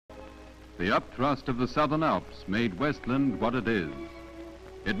The upthrust of the Southern Alps made Westland what it is.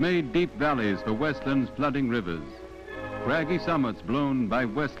 It made deep valleys for Westland's flooding rivers, craggy summits blown by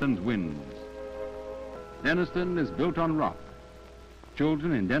Westland's winds. Denniston is built on rock.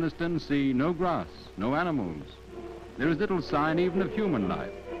 Children in Denniston see no grass, no animals. There is little sign even of human life.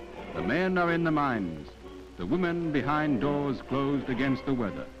 The men are in the mines, the women behind doors closed against the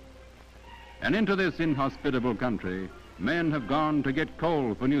weather. And into this inhospitable country, men have gone to get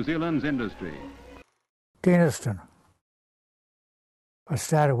coal for New Zealand's industry. Denniston. I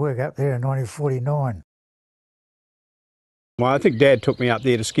started work up there in 1949. Well, I think Dad took me up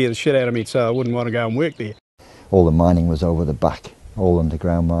there to scare the shit out of me so I wouldn't want to go and work there. All the mining was over the back, all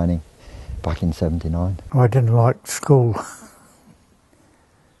underground mining, back in '79. I didn't like school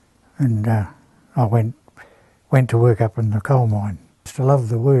and I went to work up in the coal mine. I used to love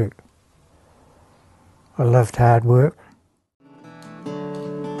the work. I loved hard work.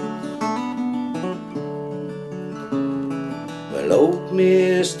 Well, old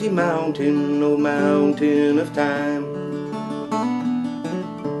misty mountain, old mountain of time,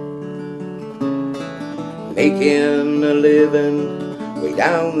 making a living way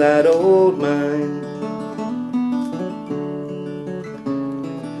down that old mine.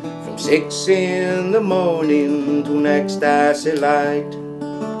 From 6 in the morning to next icy light,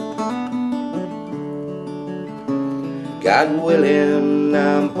 God willing,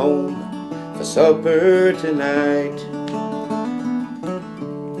 I'm home for supper tonight.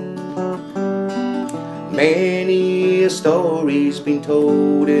 Many a story's been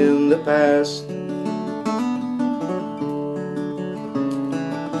told in the past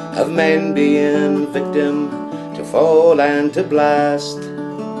of men being victim to fall and to blast.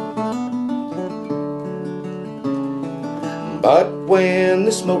 But when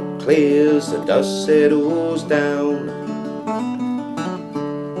the smoke clears, the dust settles down,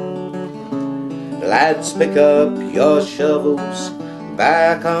 lads, pick up your shovels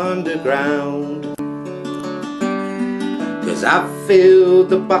back underground. 'Cause I've filled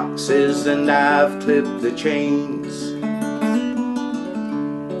the boxes and I've clipped the chains,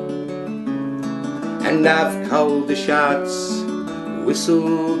 and I've called the shots,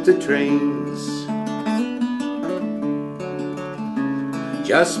 whistled the trains,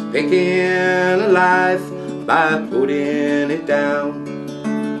 just picking a life by putting it down.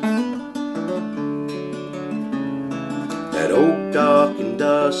 That old dark and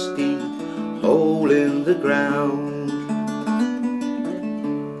dusty hole in the ground.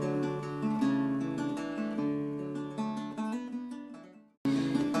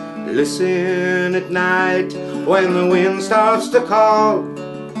 Listen at night when the wind starts to call,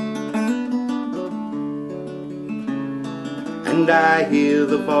 and I hear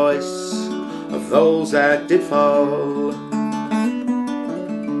the voice of those that did fall.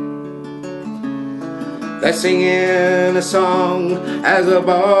 They're singing a song as a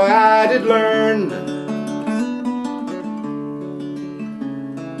boy I did learn.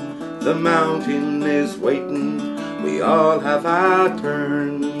 The mountain is waiting, we all have our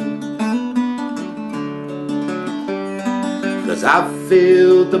turn. 'Cause I've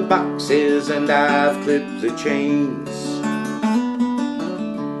filled the boxes and I've clipped the chains,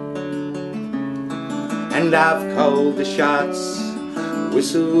 and I've called the shots,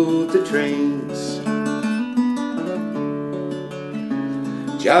 whistled the trains,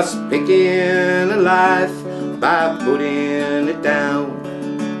 just picking a life by putting it down.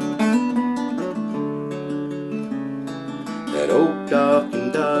 That old dark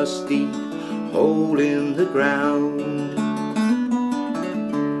and dusty hole in the ground.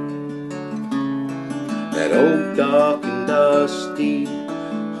 That old dark and dusty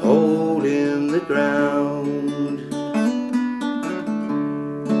hole in the ground.